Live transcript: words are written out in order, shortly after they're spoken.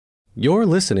You're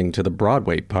listening to the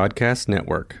Broadway Podcast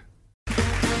Network.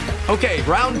 Okay,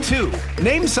 round two.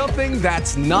 Name something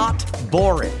that's not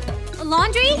boring. A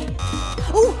laundry?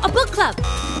 Ooh, a book club.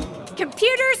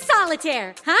 Computer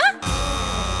solitaire, huh?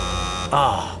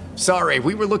 Ah, sorry,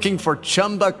 we were looking for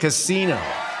Chumba Casino.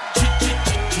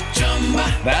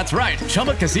 That's right,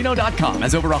 ChumbaCasino.com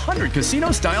has over 100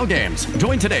 casino-style games.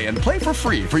 Join today and play for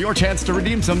free for your chance to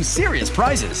redeem some serious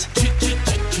prizes.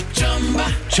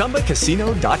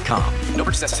 ChumbaCasino.com. No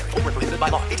purchase necessary. Void where prohibited by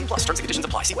law. 18+ terms and conditions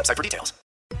apply. See website for details.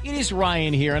 It is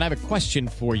Ryan here, and I have a question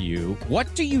for you.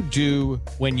 What do you do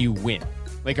when you win?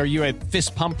 Like, are you a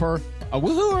fist pumper, a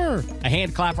woohooer, a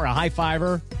hand clapper, a high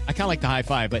fiver? I kind of like the high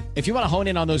five, but if you want to hone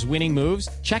in on those winning moves,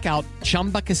 check out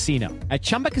Chumba Casino. At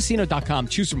ChumbaCasino.com,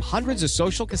 choose from hundreds of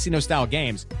social casino-style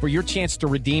games for your chance to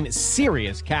redeem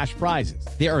serious cash prizes.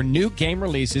 There are new game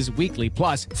releases weekly,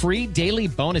 plus free daily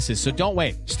bonuses. So don't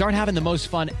wait. Start having the most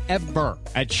fun ever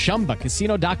at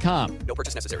ChumbaCasino.com. No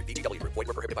purchase necessary. VGW. Void where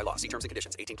prohibited by law. See terms and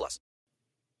conditions. 18+.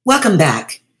 Welcome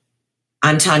back.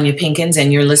 I'm Tanya Pinkins,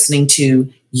 and you're listening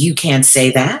to You Can't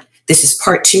Say That. This is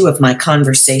part 2 of my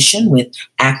conversation with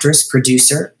actress,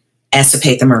 producer,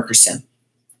 Esapatha Murkison.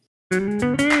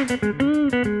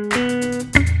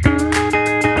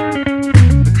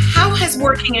 How has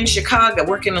working and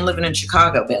living in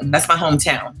Chicago been? That's my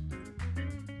hometown.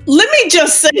 Let me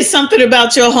just say something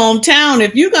about your hometown.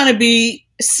 If you're going to be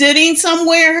sitting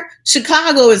somewhere,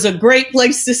 Chicago is a great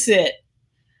place to sit.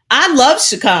 I love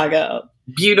Chicago.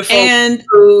 Beautiful and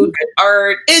food,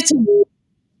 art. It's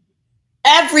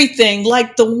everything.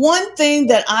 Like, the one thing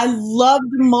that I love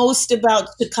the most about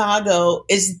Chicago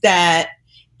is that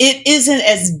it isn't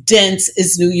as dense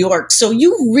as New York. So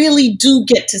you really do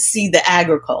get to see the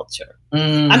agriculture,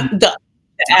 the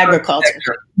agriculture,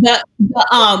 the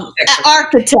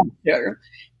architecture.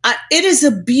 It is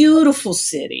a beautiful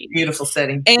city. Beautiful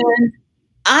city. And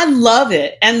I love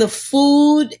it. And the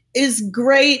food is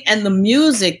great. And the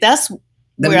music, that's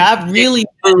where I've really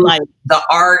been like. The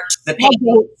art, the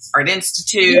paintings, Art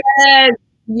Institute.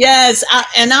 Yes.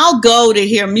 And I'll go to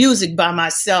hear music by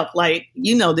myself. Like,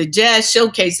 the Jazz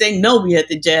Showcase, they know me at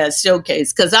the Jazz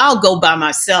Showcase because I'll go by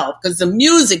myself because the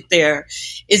music there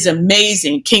is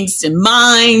amazing. Kingston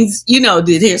Mines, to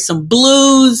hear some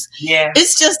blues. Yeah.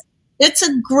 It's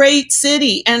a great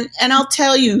city. And I'll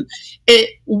tell you,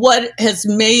 what has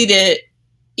made it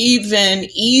even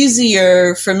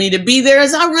easier for me to be there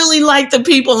is I really like the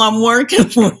people I'm working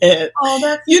with. Oh,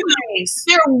 that's nice.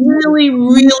 They're really,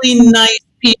 really nice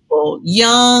people.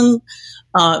 Young,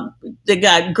 they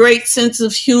got great sense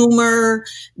of humor.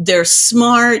 They're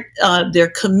smart. They're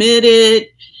committed.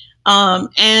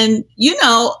 And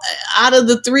out of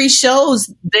the 3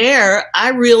 shows there,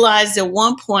 I realized at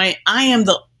one point I am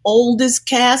the oldest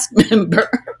cast member.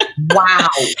 Wow.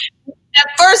 At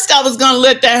first, I was going to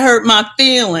let that hurt my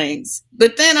feelings.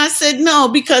 But then I said, no,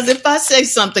 because if I say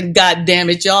something, God damn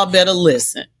it, y'all better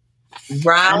listen.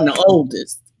 Right. I'm the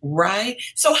oldest. Right.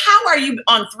 So how are you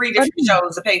on 3 different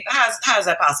shows? How is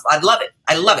that possible? I love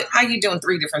it. How are you doing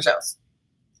 3 different shows?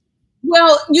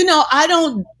 Well, we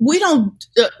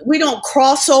don't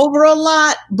cross over a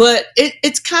lot, but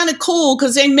it's kind of cool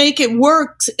because they make it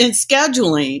work in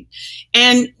scheduling.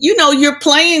 And, you're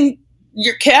playing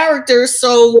your character,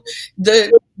 so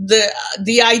the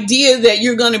idea that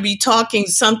you're going to be talking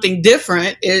something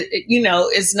different,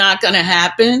 is not going to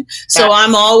happen. So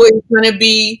I'm always going to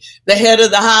be the head of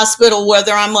the hospital,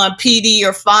 whether I'm on PD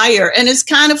or fire, and it's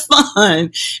kind of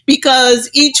fun because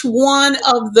each one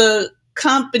of the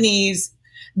companies,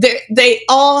 they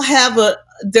all have a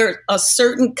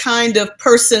certain kind of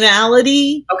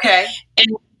personality. Okay.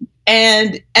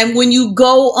 And when you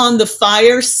go on the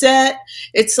fire set,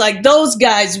 it's like those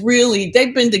guys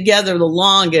they've been together the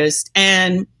longest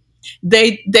and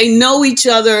they know each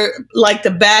other like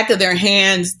the back of their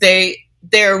hands.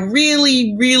 They're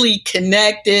really, really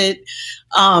connected.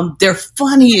 They're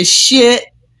funny as shit.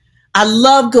 I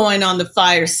love going on the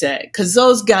fire set because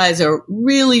those guys are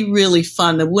really, really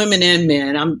fun. The women and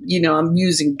men. I'm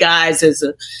using guys as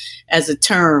a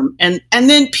term, and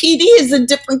then PD is a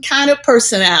different kind of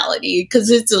personality because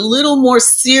it's a little more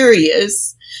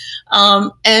serious.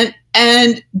 But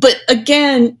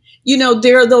again,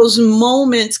 there are those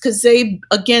moments because they've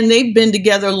been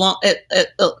together long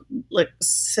like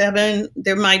 7.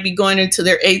 They might be going into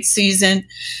their 8th season.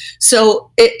 So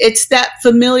it's that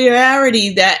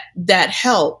familiarity that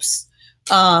helps.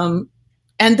 And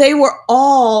they were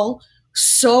all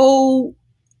so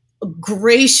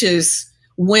gracious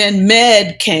when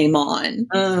Med came on.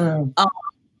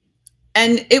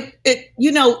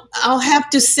 I'll have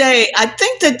to say, I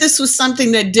think that this was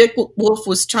something that Dick Wolf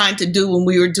was trying to do when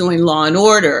we were doing Law and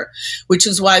Order, which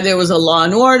is why there was a Law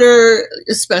and Order,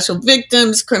 Special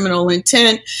Victims, Criminal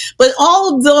Intent, but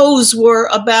all of those were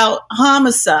about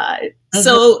homicide. Mm-hmm.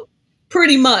 So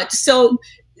pretty much, so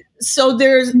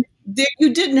there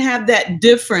you didn't have that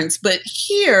difference, but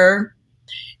here,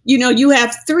 you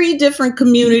have 3 different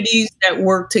communities that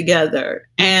work together,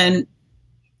 and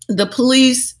the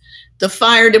police, the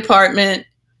fire department,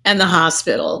 and the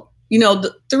hospital.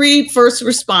 The 3 first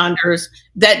responders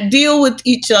that deal with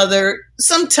each other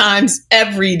sometimes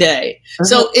every day. Mm-hmm.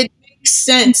 So it makes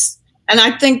sense. And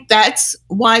I think that's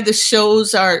why the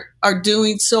shows are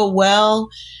doing so well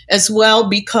as well,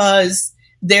 because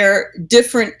they're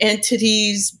different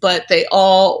entities, but they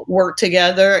all work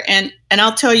together. And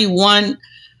I'll tell you, one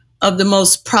of the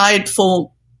most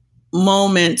prideful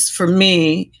moments for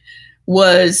me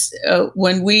was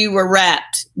when we were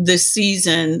wrapped this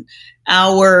season.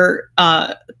 Our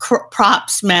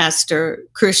props master,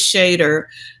 Chris Shader,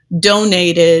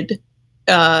 donated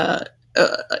PPE,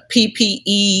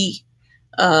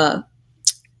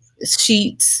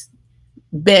 sheets,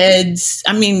 beds.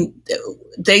 I mean,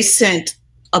 they sent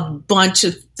a bunch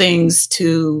of things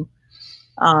to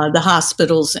the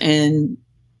hospitals in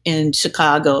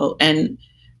Chicago. And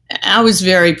I was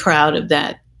very proud of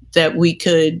that we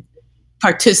could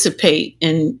participate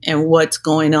in what's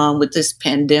going on with this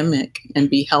pandemic and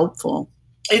be helpful.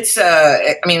 It's,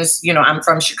 I'm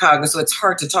from Chicago, so it's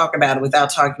hard to talk about it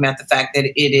without talking about the fact that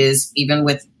it is, even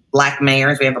with Black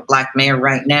mayors, we have a Black mayor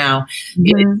right now,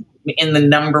 mm-hmm. in the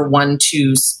number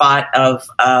 1-2 spot of,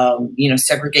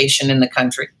 segregation in the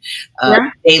country.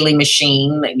 Daily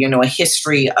Machine, a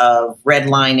history of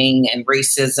redlining and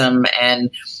racism,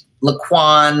 and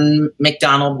Laquan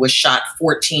McDonald was shot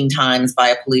 14 times by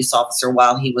a police officer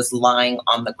while he was lying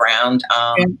on the ground.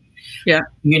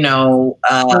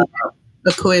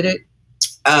 Acquitted.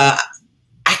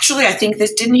 Actually, I think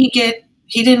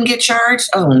he didn't get charged.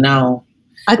 Oh no.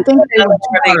 I think they were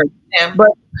charged.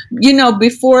 But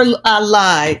before I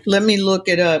lie, let me look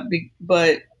it up.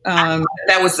 But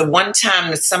that was the one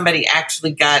time that somebody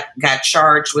actually got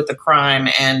charged with a crime,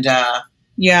 and I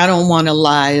don't want to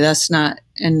lie. That's not.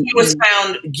 And he was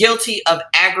found guilty of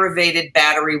aggravated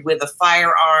battery with a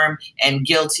firearm and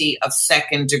guilty of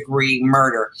second-degree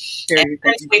murder. And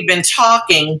since we've been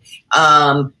talking,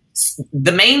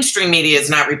 the mainstream media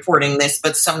is not reporting this,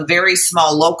 but some very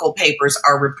small local papers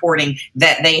are reporting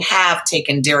that they have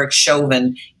taken Derek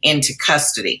Chauvin into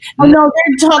custody. Oh no,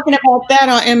 they're talking about that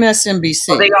on MSNBC.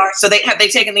 Oh, they are. So have they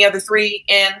taken the other 3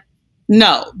 in?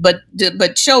 No, but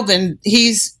Chauvin,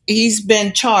 he's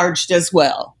been charged as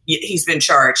well. He's been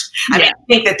charged. I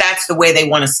think that's the way they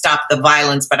want to stop the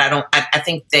violence, but I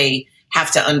think they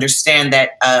have to understand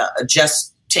that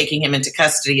just taking him into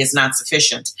custody is not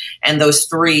sufficient. And those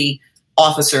 3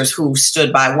 officers who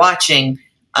stood by watching,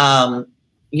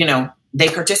 they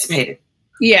participated.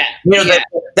 Yeah.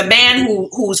 The man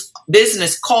whose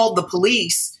business called the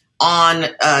police on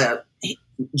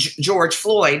George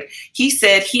Floyd, he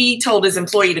said he told his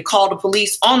employee to call the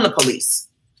police on the police.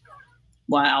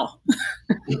 Wow.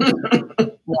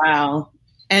 Wow.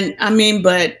 And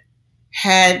but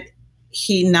had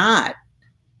he not,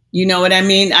 you know what I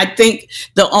mean? I think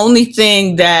the only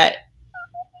thing that,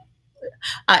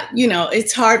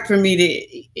 it's hard for me to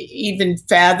even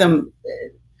fathom.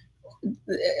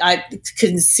 I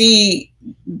can see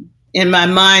in my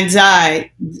mind's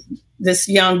eye this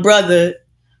young brother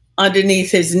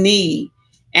underneath his knee,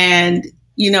 and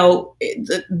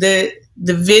the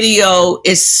video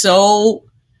is so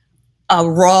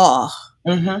raw.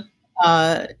 Mm-hmm.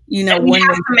 And we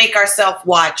have to make ourselves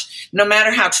watch, no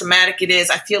matter how traumatic it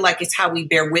is. I feel like it's how we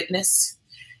bear witness.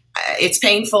 It's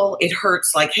painful. It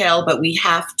hurts like hell, but we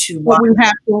have to watch. We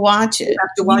have to watch it. We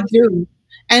have to watch it.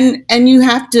 And you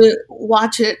have to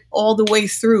watch it all the way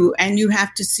through, and you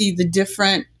have to see the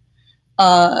different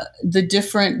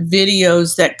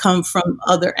videos that come from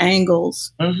other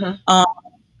angles. Mm-hmm.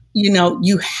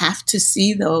 You have to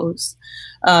see those.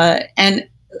 And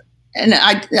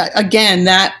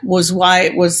that was why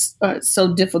it was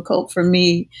so difficult for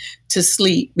me to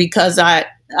sleep, because I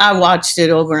watched it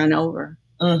over and over.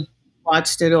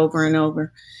 Watched it over and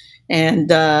over.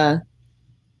 And, I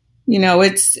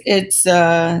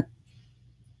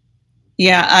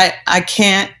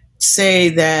can't say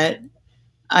that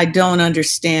I don't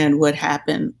understand what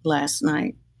happened last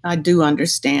night. I do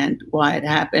understand why it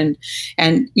happened.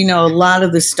 And, a lot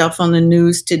of the stuff on the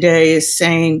news today is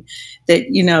saying that,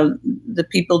 the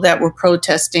people that were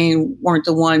protesting weren't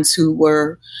the ones who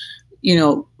were,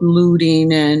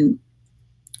 looting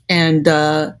and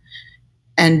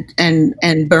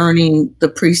and burning the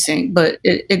precinct. But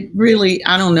it really,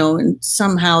 I don't know, and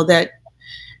somehow that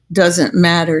doesn't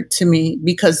matter to me,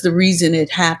 because the reason it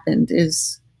happened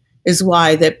is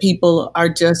why that people are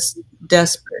just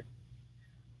desperate,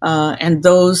 and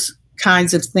those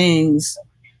kinds of things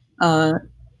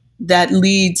that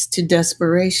leads to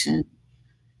desperation,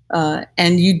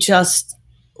 and you just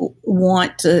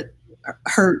want to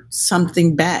hurt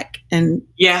something back, and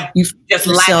you just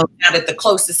lash out at the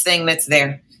closest thing that's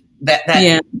there. That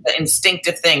the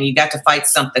instinctive thing. You got to fight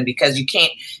something, because you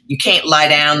can't lie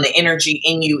down. The energy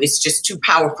in you is just too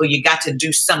powerful. You got to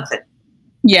do something.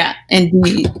 Yeah,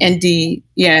 indeed.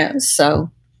 Yeah.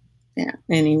 So, yeah.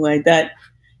 Anyway,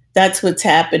 that's what's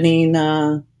happening.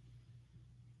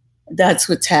 That's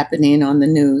what's happening on the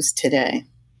news today.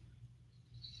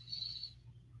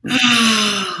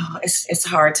 It's a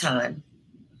hard time.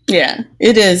 Yeah,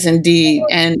 it is indeed.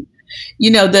 And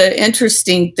the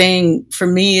interesting thing for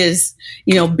me is,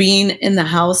 being in the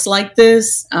house like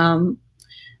this. I'll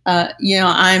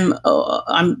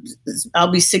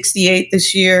be 68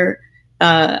 this year.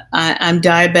 I'm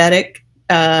diabetic.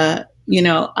 I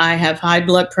have high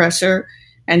blood pressure,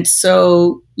 and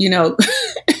so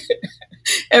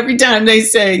every time they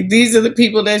say these are the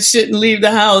people that shouldn't leave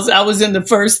the house, I was in the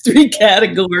first three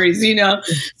categories.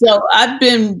 So I've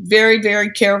been very, very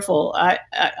careful. I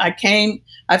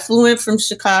flew in from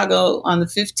Chicago on the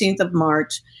 15th of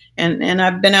March, and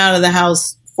I've been out of the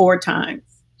house 4 times.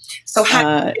 So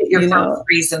how do you get your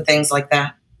freeze and things like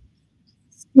that?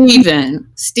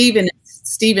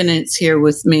 Stephen is here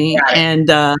with me, and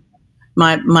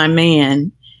my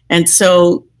man. And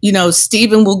so,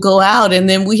 Stephen will go out, and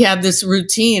then we have this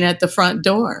routine at the front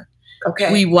door.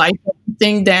 Okay. We wipe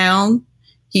everything down.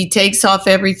 He takes off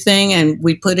everything, and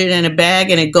we put it in a bag,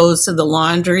 and it goes to the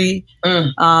laundry.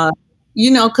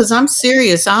 Because I'm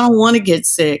serious. I don't want to get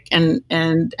sick. And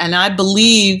I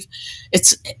believe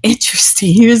it's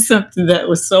interesting. Here's something that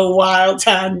was so wild,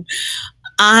 Tanya.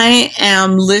 I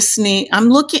am listening. I'm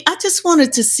looking. I just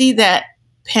wanted to see that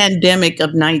pandemic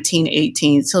of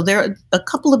 1918. So there are a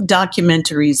couple of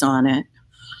documentaries on it.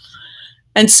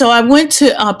 And so I went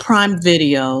to Prime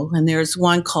Video, and there's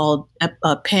one called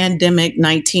Pandemic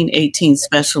 1918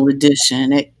 Special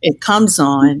Edition. It comes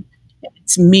on.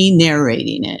 It's me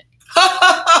narrating it.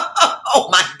 Oh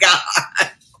my God.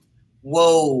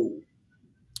 Whoa.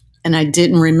 And I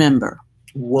didn't remember.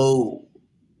 Whoa.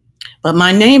 But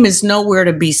my name is nowhere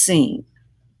to be seen.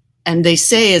 And they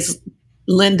say it's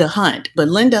Linda Hunt, but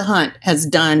Linda Hunt has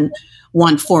done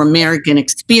one for American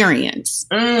Experience.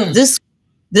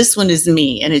 This one is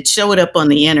me, and it showed up on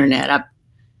the internet.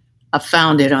 I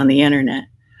found it on the internet.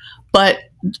 But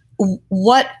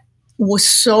what was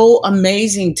so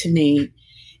amazing to me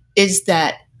is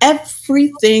that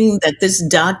everything that this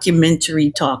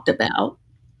documentary talked about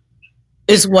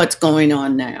is what's going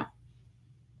on now.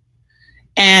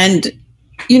 And,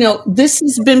 this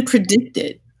has been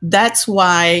predicted. That's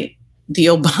why the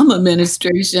Obama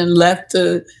administration left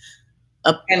a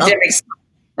pandemic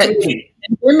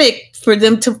for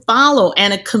them to follow,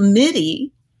 and a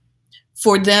committee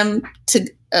for them to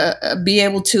be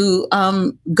able to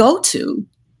go to.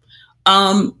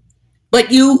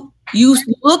 But you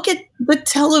look at the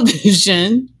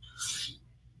television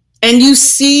and you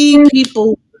see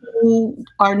people who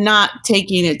are not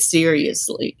taking it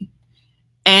seriously.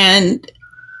 And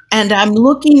I'm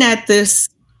looking at this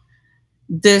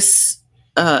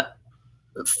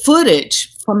footage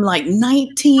from like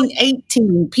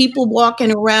 1918, people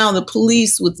walking around, the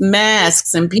police with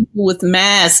masks and people with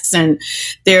masks. And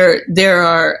there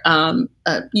are,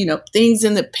 things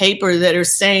in the paper that are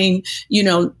saying,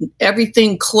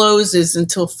 everything closes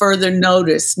until further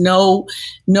notice. No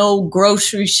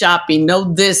grocery shopping,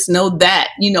 no this, no that,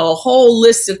 a whole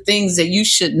list of things that you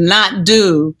should not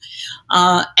do.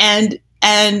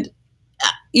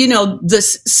 The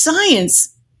science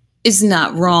is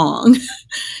not wrong.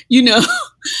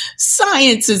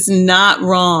 Science is not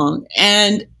wrong.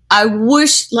 And I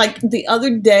wish, like the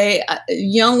other day, a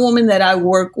young woman that I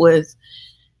work with,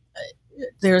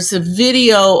 there's a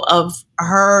video of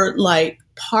her like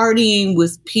partying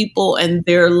with people, and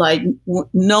they're like,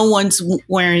 no one's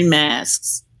wearing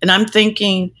masks. And I'm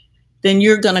thinking, then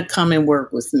you're going to come and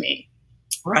work with me.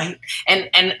 Right.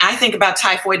 And I think about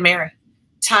Typhoid Mary.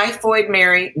 Typhoid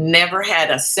Mary never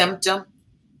had a symptom,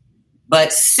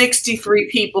 but 63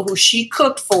 people who she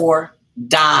cooked for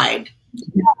died.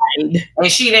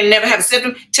 And she didn't never have a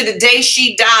symptom. To the day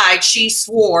she died, she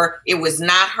swore it was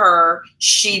not her.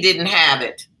 She didn't have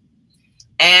it.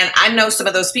 And I know some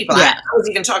of those people. Yeah. I was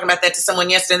even talking about that to someone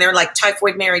yesterday, and they're like,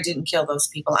 Typhoid Mary didn't kill those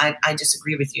people. I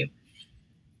disagree with you.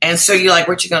 And so you're like,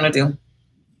 what you going to do?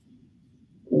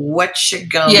 what you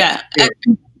gonna Yeah.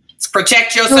 do?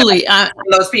 Protect yourself Truly, from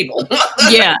those people.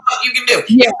 Yeah. All you can do.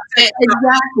 Yeah,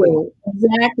 exactly.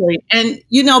 And,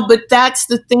 but that's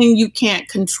the thing you can't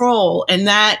control. And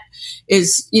that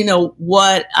is,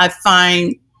 what I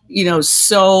find,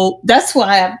 so that's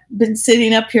why I've been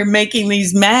sitting up here making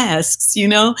these masks,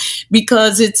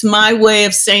 because it's my way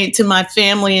of saying to my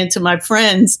family and to my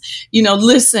friends,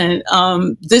 listen,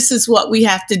 this is what we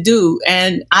have to do.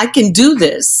 And I can do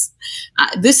this.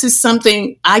 This is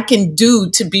something I can do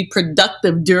to be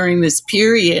productive during this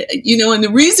period, and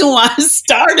the reason why I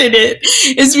started it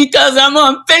is because I'm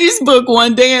on Facebook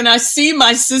one day and I see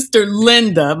my sister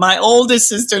Linda, my oldest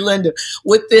sister Linda,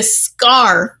 with this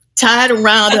scarf tied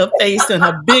around her face and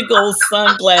her big old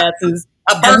sunglasses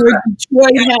and her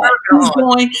Detroit hat.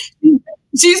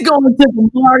 She's going to the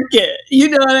market. You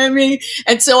know what I mean?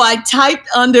 And so I typed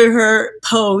under her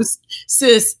post,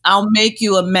 sis, I'll make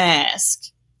you a mask.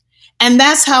 And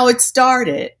that's how it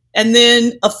started. And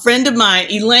then a friend of mine,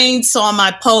 Elaine, saw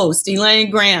my post, Elaine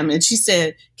Graham, and she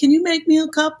said, can you make me a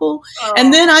couple? Oh.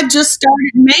 And then I just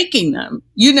started making them,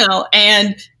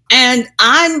 and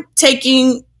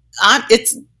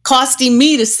it's costing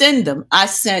me to send them. I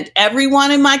sent everyone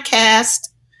in my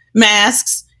cast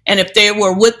masks. And if they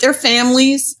were with their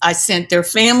families, I sent their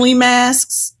family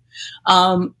masks.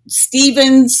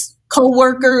 Stephen's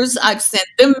co-workers, I've sent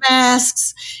them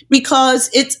masks, because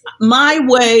it's my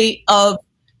way of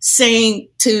saying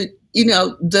to,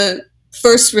 the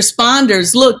first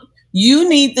responders, look, you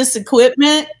need this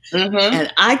equipment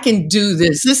and I can do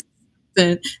this.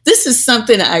 This is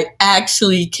something I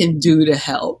actually can do to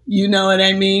help. You know what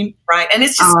I mean? Right. And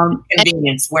it's just an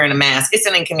inconvenience wearing a mask. It's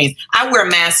an inconvenience. I wear a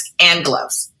mask and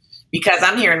gloves. Because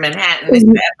I'm here in Manhattan, it's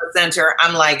the epicenter.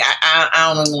 I'm like,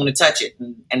 I don't even want to touch it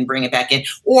and bring it back in.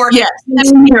 Or when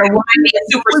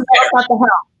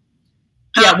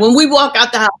we walk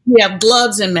out the house, we have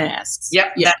gloves and masks.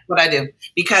 Yep, that's what I do.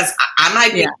 Because I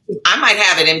might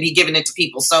have it and be giving it to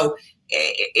people. So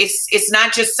it's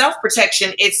not just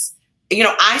self-protection. It's,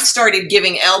 I started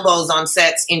giving elbows on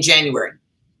sets in January.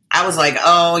 I was like,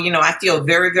 I feel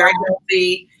very, very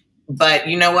healthy. But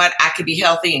you know what? I could be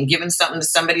healthy and giving something to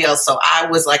somebody else. So I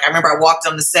was like, I remember I walked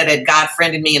on the set and God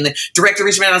friended me and the director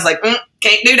reached me and I was like,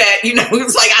 can't do that. It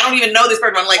was like, I don't even know this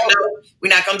person. I'm like, no, we're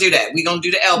not going to do that. We're going to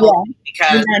do the elbow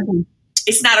because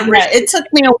it's not a risk. It took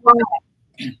me a while.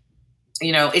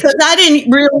 Because I didn't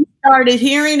really started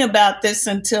hearing about this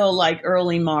until like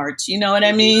early March. You know what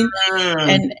I mean?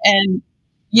 And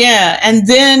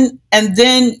then,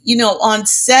 on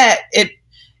set, it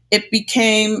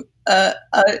became a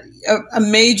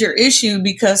major issue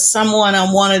because someone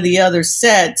on one of the other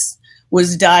sets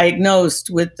was diagnosed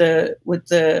with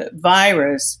the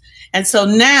virus. And so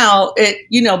now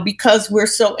because we're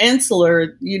so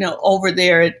insular, over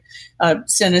there at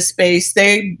Cinespace,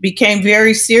 they became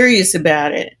very serious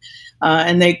about it.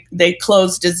 And they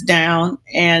closed us down.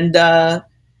 And, I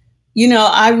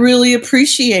really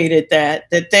appreciated that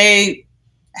they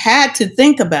had to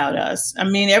think about us. I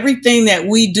mean, everything that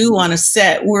we do on a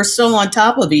set, we're so on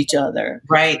top of each other.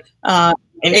 Right. And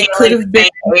it could have been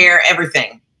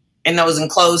everything in those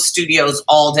enclosed studios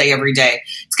all day, every day.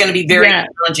 It's going to be very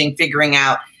challenging figuring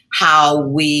out how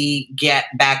we get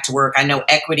back to work. I know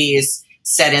Equity is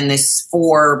set in this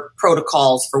 4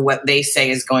 protocols for what they say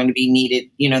is going to be needed,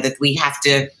 that we have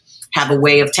to have a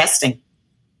way of testing.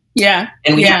 Yeah.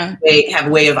 And we have a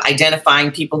way of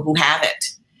identifying people who have it.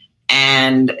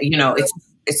 And,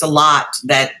 it's a lot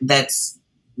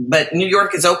but New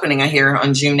York is opening, I hear,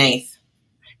 on June 8th.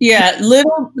 Yeah.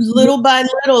 Little by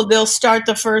little, they'll start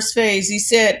the first phase. He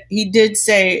did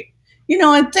say,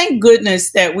 and thank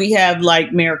goodness that we have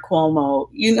like Mayor Cuomo,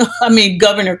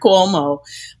 Governor Cuomo,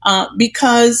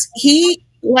 because he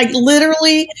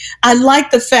literally, I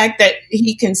like the fact that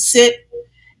he can sit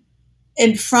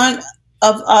in front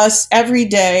of us every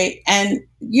day and,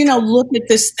 look at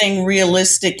this thing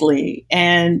realistically.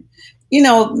 And,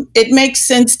 it makes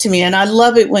sense to me. And I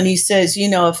love it when he says,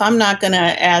 if I'm not going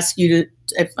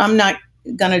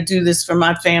to do this for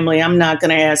my family, I'm not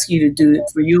going to ask you to do it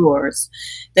for yours.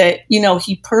 That,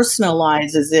 he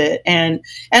personalizes it. And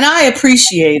I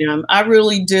appreciate him. I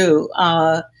really do.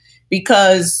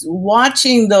 Because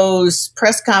watching those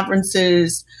press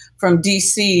conferences from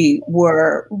DC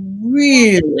were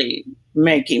really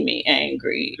making me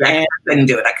angry. I couldn't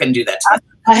do it. I couldn't do that.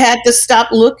 I had to stop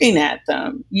looking at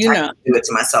them, I couldn't do it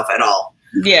to myself at all.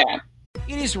 Yeah.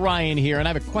 It is Ryan here, and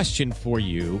I have a question for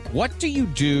you. What do you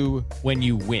do when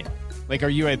you win? Are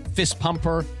you a fist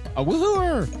pumper, a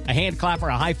woohooer, a hand clapper,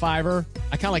 a high fiver?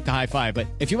 I kind of like the high five, but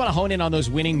if you want to hone in on those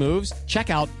winning moves, check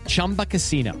out Chumba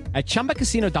Casino. At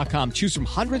ChumbaCasino.com, choose from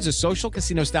hundreds of social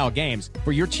casino style games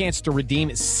for your chance to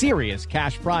redeem serious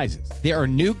cash prizes. There are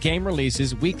new game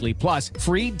releases weekly, plus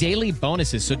free daily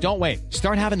bonuses. So don't wait.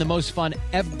 Start having the most fun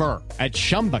ever at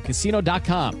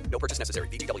ChumbaCasino.com. No purchase necessary.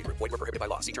 VGW Group. Void where prohibited by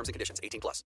law. See terms and conditions.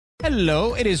 18+.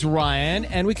 Hello, it is Ryan,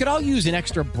 and we could all use an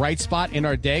extra bright spot in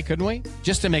our day, couldn't we?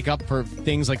 Just to make up for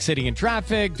things like sitting in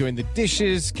traffic, doing the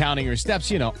dishes, counting your steps,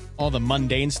 you know, all the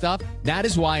mundane stuff. That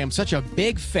is why I'm such a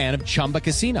big fan of Chumba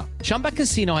Casino. Chumba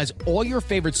Casino has all your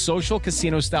favorite social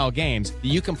casino-style games that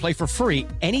you can play for free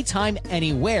anytime,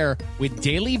 anywhere with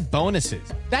daily bonuses.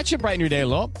 That should brighten your day a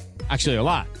little. Actually, a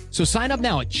lot. So sign up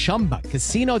now at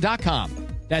ChumbaCasino.com.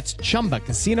 That's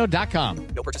ChumbaCasino.com.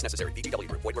 No purchase necessary. VGW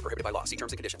Group. Void where prohibited by law. See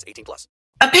terms and conditions. 18+.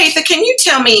 Apatha, can you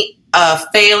tell me a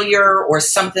failure or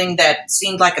something that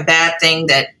seemed like a bad thing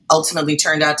that ultimately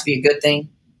turned out to be a good thing?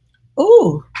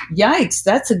 Oh, yikes.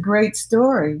 That's a great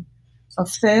story. A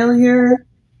failure.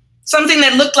 Something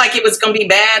that looked like it was going to be a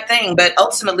bad thing, but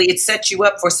ultimately it set you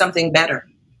up for something better.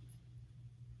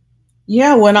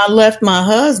 Yeah, when I left my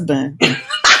husband.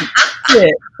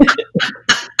 Shit.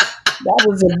 That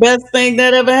was the best thing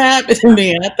that ever happened to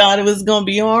me. I thought it was going to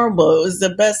be horrible. It was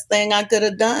the best thing I could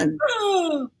have done.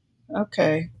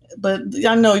 Okay. But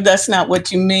I know that's not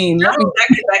what you mean. No,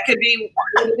 that could be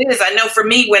what it is. I know for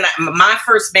me, when my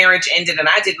first marriage ended and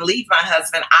I didn't leave my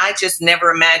husband, I just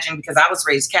never imagined, because I was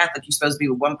raised Catholic, you're supposed to be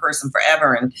with one person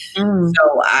forever. And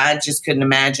so I just couldn't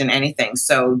imagine anything.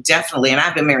 So definitely, and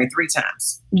I've been married 3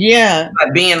 times. Yeah.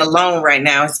 But being alone right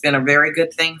now has been a very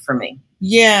good thing for me.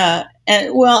 Yeah.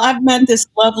 And well, I've met this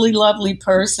lovely, lovely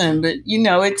person, but you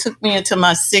know, it took me into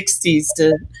my 60s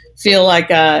to feel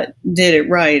like I did it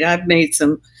right. I've made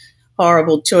some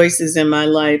horrible choices in my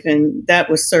life, and that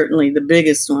was certainly the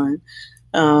biggest one.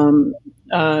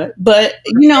 But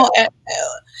you know,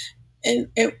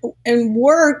 in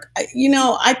work, you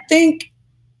know, I think,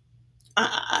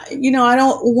 you know, I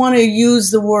don't want to use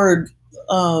the word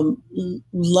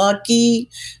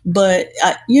lucky, but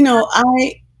you know,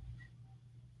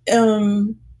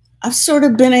 I've sort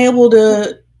of been able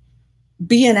to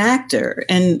be an actor,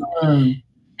 and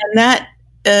that,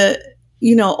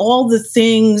 you know, all the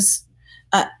things.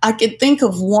 I could think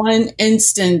of one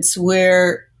instance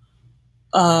where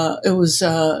it was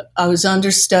I was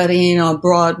understudying on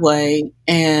Broadway,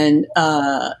 and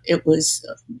it was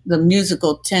the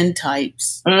musical Tin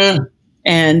Types,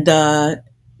 and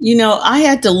you know, I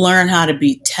had to learn how to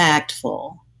be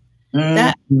tactful.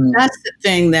 That's the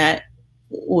thing that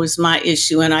was my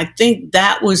issue, and I think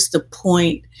that was the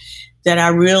point that I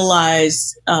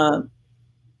realized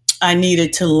I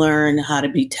needed to learn how to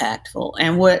be tactful.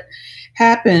 And what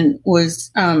happened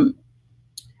was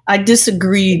I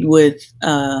disagreed with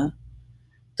the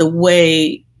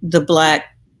way the Black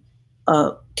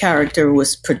character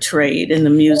was portrayed in the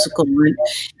musical.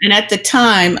 And at the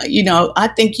time, you know, I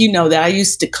think you know that I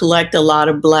used to collect a lot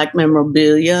of Black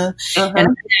memorabilia, and I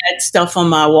had stuff on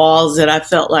my walls that I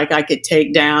felt like I could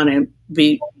take down and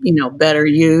be, you know, better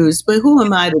used. But who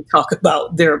am I to talk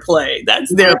about their play?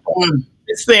 That's their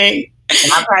thing.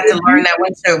 And I've had to learn that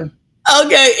one too.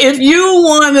 Okay, if you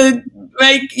want to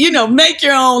make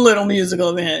your own little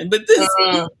musical then. But this,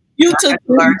 you took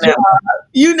the job.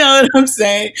 You know what I'm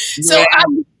saying? Yeah.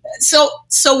 So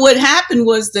what happened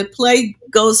was the play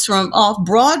goes from off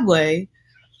Broadway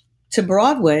to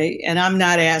Broadway, and I'm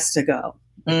not asked to go.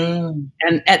 And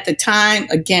at the time,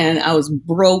 again, I was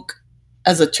broke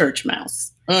as a church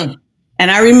mouse. And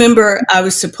I remember I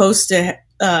was supposed to,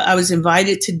 I was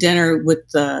invited to dinner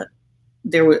with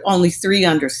there were only 3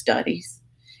 understudies.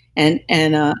 And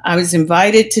I was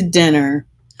invited to dinner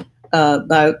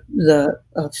by the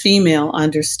female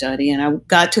understudy. And I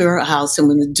got to her house, and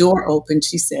when the door opened,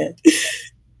 she said,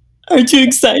 "Aren't you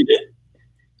excited?"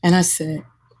 And I said,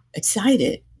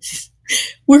 "Excited?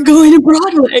 We're going to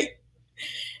Broadway."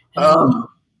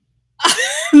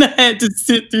 And I had to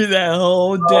sit through that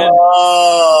whole dinner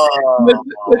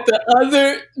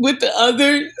with the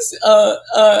others,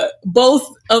 both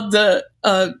of the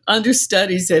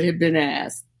understudies that had been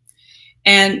asked.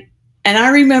 And I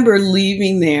remember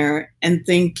leaving there and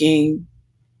thinking,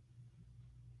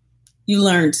 you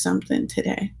learned something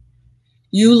today.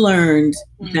 You learned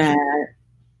that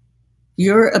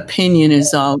your opinion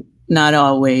is not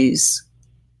always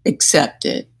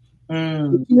accepted.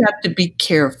 You have to be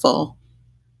careful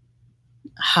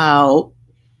how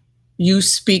you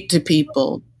speak to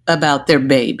people about their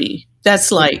baby.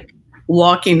 That's like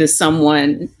walking to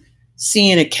someone,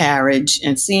 seeing a carriage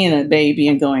and seeing a baby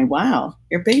and going, "Wow,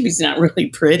 your baby's not really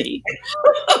pretty."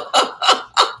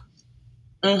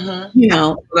 You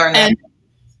know,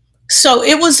 So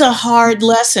it was a hard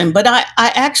lesson, but I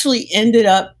actually ended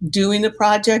up doing the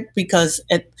project because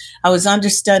I was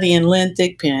understudying Lynn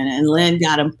Thigpen, and Lynn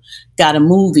got a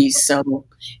movie, so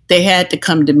they had to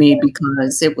come to me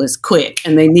because it was quick,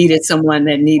 and they needed someone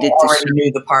that needed to already knew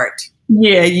the part.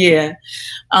 Yeah.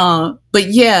 But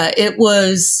yeah, it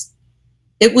was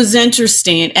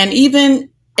interesting, and even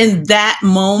in that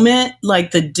moment,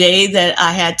 like the day that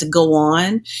I had to go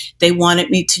on, they wanted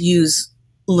me to use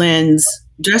Lynn's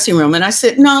dressing room, and I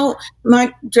said, no,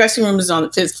 my dressing room is on the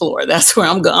 5th floor. That's where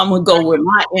I'm gonna go where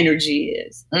my energy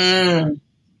is. And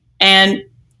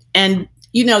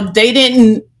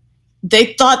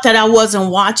they thought that I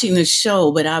wasn't watching the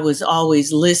show, but I was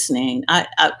always listening.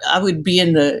 I would be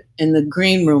in the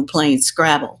green room playing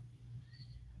Scrabble,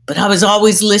 but I was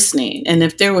always listening, and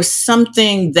if there was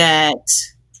something that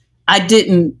I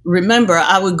didn't remember,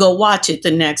 I would go watch it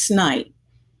the next night.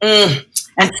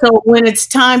 And so when it's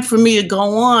time for me to go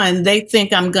on, they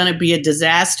think I'm going to be a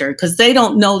disaster because they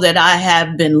don't know that I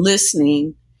have been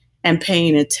listening and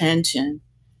paying attention.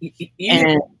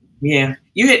 You're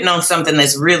hitting on something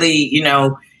that's really,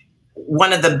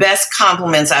 one of the best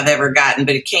compliments I've ever gotten,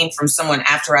 but it came from someone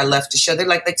after I left the show. They're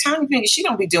like, Tanya Pinkett, she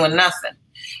don't be doing nothing.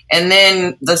 And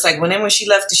then it's like, when she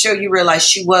left the show, you realize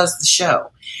she was the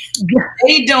show.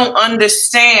 They don't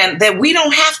understand that we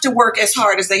don't have to work as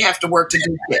hard as they have to work to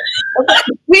do it.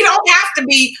 We don't have to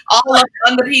be all up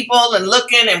under people and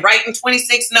looking and writing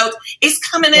 26 notes. It's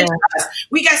coming into us.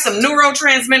 We got some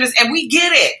neurotransmitters and we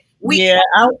get it.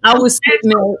 I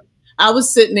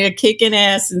was sitting there kicking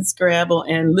ass in Scrabble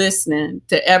and listening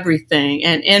to everything.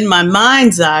 And in my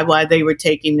mind's eye, while they were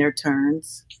taking their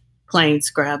turns playing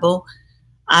Scrabble,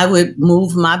 I would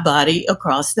move my body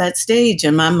across that stage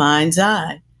in my mind's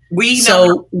eye. We know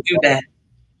how to do that.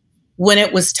 When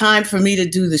it was time for me to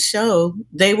do the show,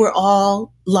 they were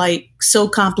all like so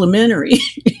complimentary.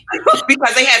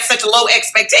 Because they had such low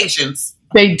expectations.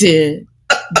 They did.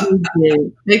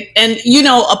 And,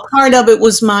 a part of it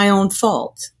was my own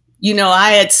fault.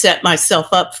 I had set myself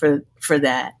up for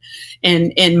that.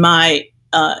 And in my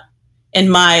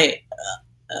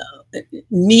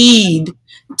need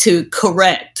to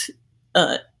correct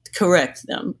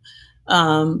them.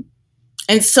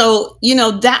 And so,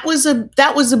 that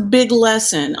was a big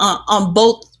lesson on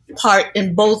both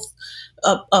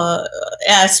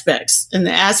aspects. In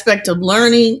the aspect of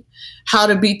learning how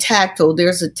to be tactful,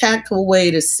 there's a tactful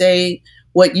way to say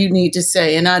what you need to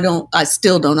say. And I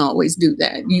still don't always do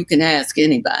that. You can ask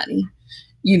anybody,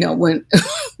 when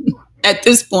at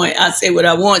this point I say what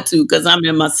I want to, because I'm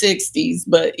in my 60s,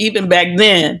 but even back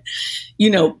then,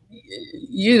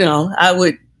 I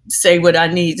would say what I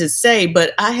need to say,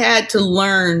 but I had to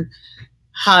learn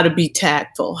how to be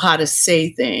tactful, how to say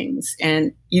things.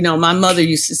 And, my mother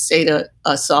used to say to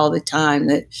us all the time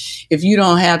that if you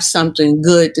don't have something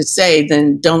good to say,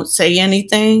 then don't say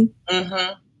anything.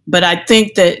 Mm-hmm. But I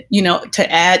think that,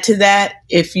 to add to that,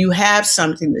 if you have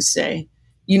something to say,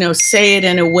 say it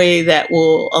in a way that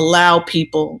will allow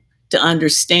people to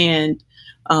understand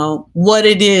what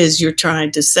it is you're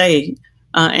trying to say.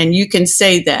 And you can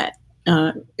say that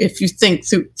if you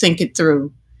think it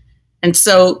through. And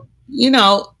so,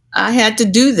 I had to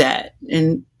do that.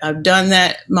 And I've done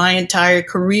that my entire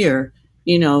career,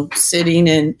 sitting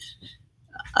in.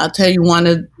 I'll tell you, one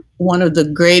of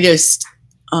the greatest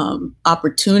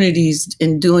opportunities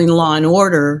in doing Law and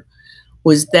Order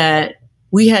was that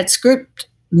we had script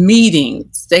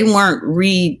meetings. They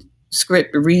weren't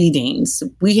script readings.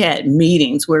 We had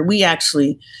meetings where we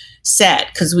actually sat,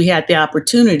 because we had the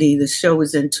opportunity. The show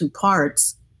was in 2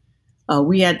 parts.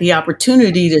 We had the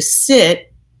opportunity to sit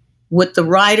with the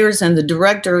writers and the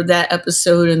director of that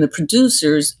episode and the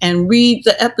producers and read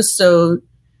the episode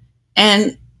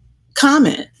and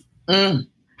comment. And,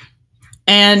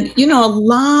 a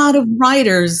lot of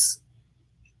writers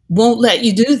won't let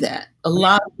you do that. A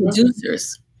lot of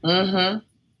producers. Mm-hmm.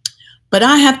 But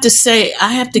I have to say,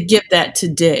 I have to give that to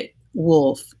Dick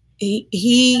Wolf.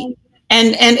 He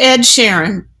and Ed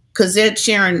Sheeran, because Ed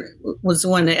Sheeran was the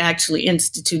one that actually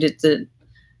instituted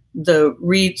the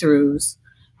read-throughs.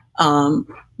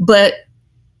 But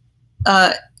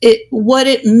what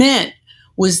it meant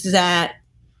was that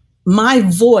my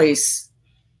voice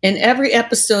in every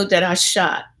episode that I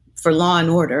shot for Law and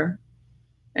Order,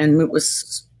 and it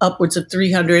was upwards of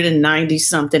 390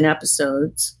 something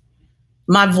episodes,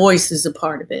 my voice is a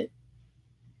part of it.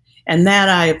 And that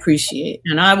I appreciate.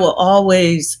 And I will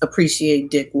always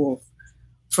appreciate Dick Wolf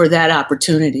for that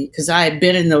opportunity, because I had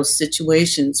been in those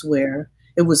situations where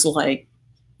it was like,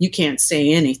 you can't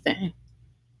say anything.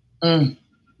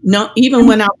 No, even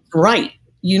when I was right,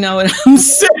 you know what I'm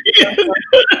saying?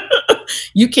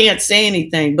 you can't say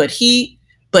anything. But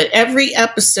every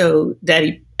episode that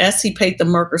S.C. Paytha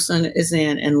Murchison is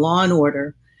in, and Law and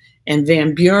Order, and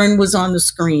Van Buren was on the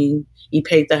screen, E.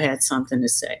 Paytha had something to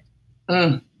say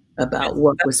about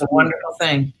what was a wonderful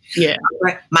thing. Yeah.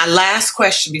 My last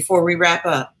question before we wrap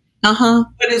up.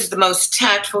 What is the most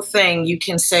tactful thing you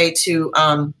can say to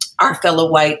our fellow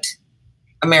white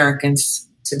Americans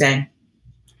today?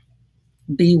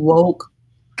 Be woke.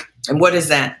 And what is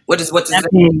that? What does that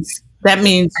mean? That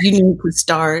means you need to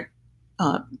start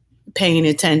paying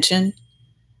attention.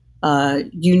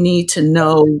 You need to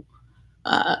know,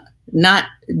 not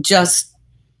just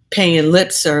paying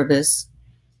lip service,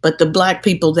 but the Black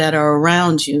people that are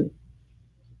around you.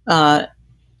 Try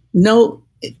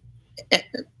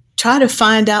to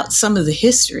find out some of the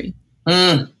history.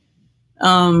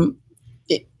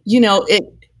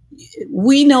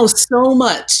 We know so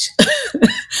much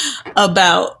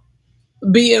about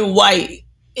being white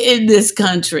in this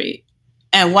country,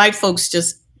 and white folks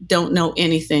just don't know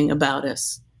anything about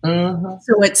us.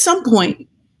 So at some point,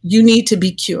 you need to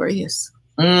be curious.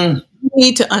 You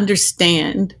need to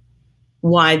understand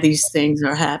why these things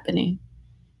are happening.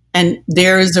 And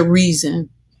there is a reason.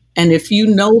 And if you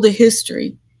know the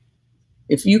history,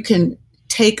 if you can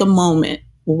take a moment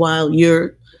while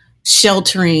you're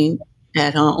sheltering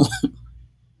at home,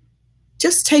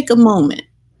 just take a moment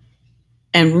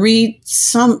and read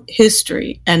some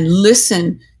history and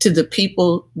listen to the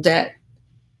people that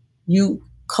you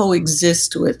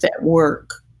coexist with at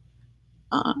work.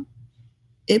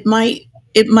 It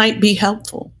might be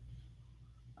helpful.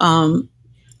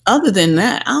 Other than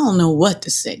that, I don't know what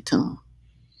to say to them.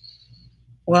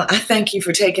 Well, I thank you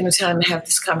for taking the time to have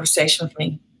this conversation with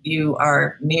me. You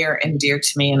are near and dear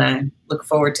to me, and I look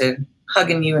forward to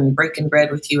hugging you and breaking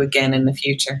bread with you again in the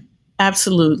future.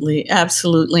 Absolutely.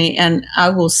 Absolutely. And I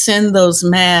will send those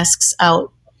masks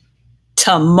out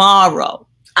tomorrow.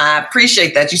 I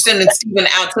appreciate that. You're sending Stephen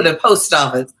out to the post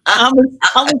office. I'm going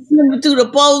to send it to the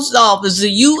post office, the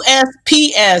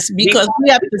USPS, because we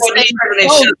have to stay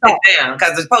shut it down,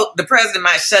 because the president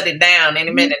might shut it down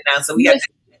any minute now. So we have to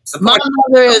support.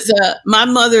 My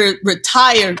mother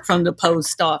retired from the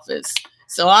post office.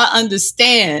 So I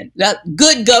understand that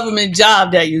good government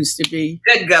job that used to be.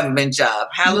 Good government job.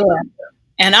 Hallelujah.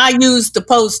 Yeah. And I use the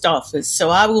post office. So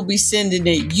I will be sending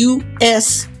it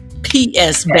USPS,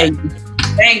 baby.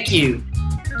 Thank you.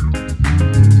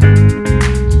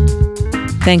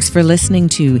 Thanks for listening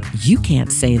to You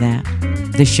Can't Say That,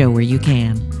 the show where you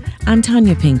can. I'm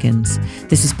Tanya Pinkins.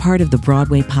 This is part of the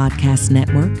Broadway Podcast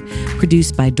Network,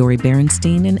 produced by Dori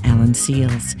Berenstein and Alan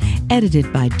Seals,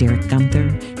 edited by Derek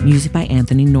Gunther, music by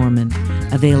Anthony Norman,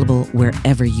 available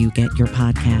wherever you get your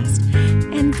podcast.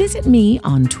 And visit me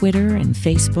on Twitter and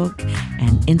Facebook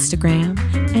and Instagram,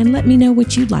 and let me know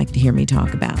what you'd like to hear me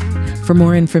talk about. For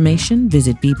more information,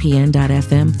 visit bpn.fm/YCST.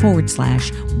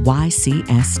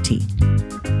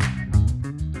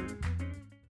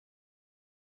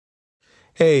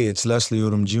 Hey, it's Leslie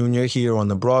Odom Jr. here on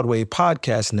the Broadway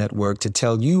Podcast Network to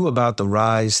tell you about the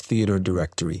Rise Theater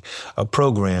Directory, a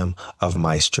program of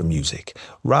Maestro Music.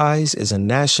 Rise is a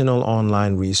national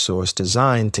online resource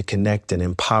designed to connect and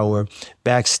empower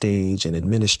backstage and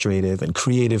administrative and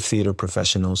creative theater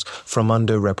professionals from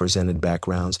underrepresented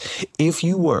backgrounds. If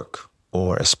you work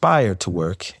or aspire to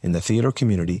work in the theater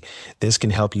community, this can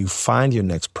help you find your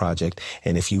next project.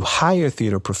 And if you hire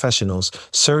theater professionals,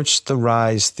 search the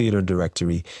Rise Theater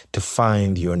Directory to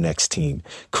find your next team.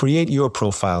 Create your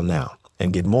profile now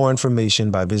and get more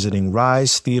information by visiting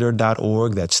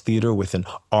risetheater.org. That's theater with an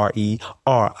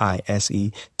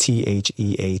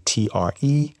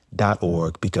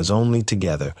RERISETHEATRE.org, because only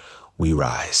together we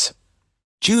rise.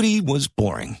 Judy was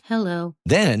boring. Hello.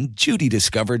 Then Judy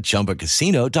discovered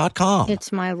ChumbaCasino.com.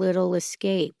 It's my little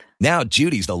escape. Now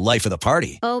Judy's the life of the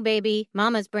party. Oh, baby,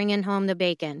 mama's bringing home the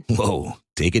bacon. Whoa,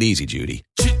 take it easy, Judy.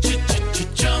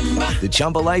 The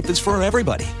Chumba life is for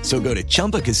everybody. So go to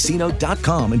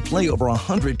ChumbaCasino.com and play over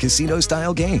 100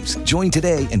 casino-style games. Join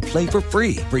today and play for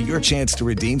free for your chance to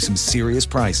redeem some serious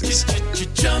prizes.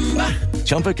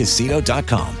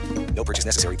 ChumbaCasino.com. No purchase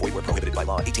necessary. Void where prohibited by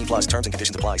law. 18+ terms and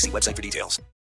conditions apply. See website for details.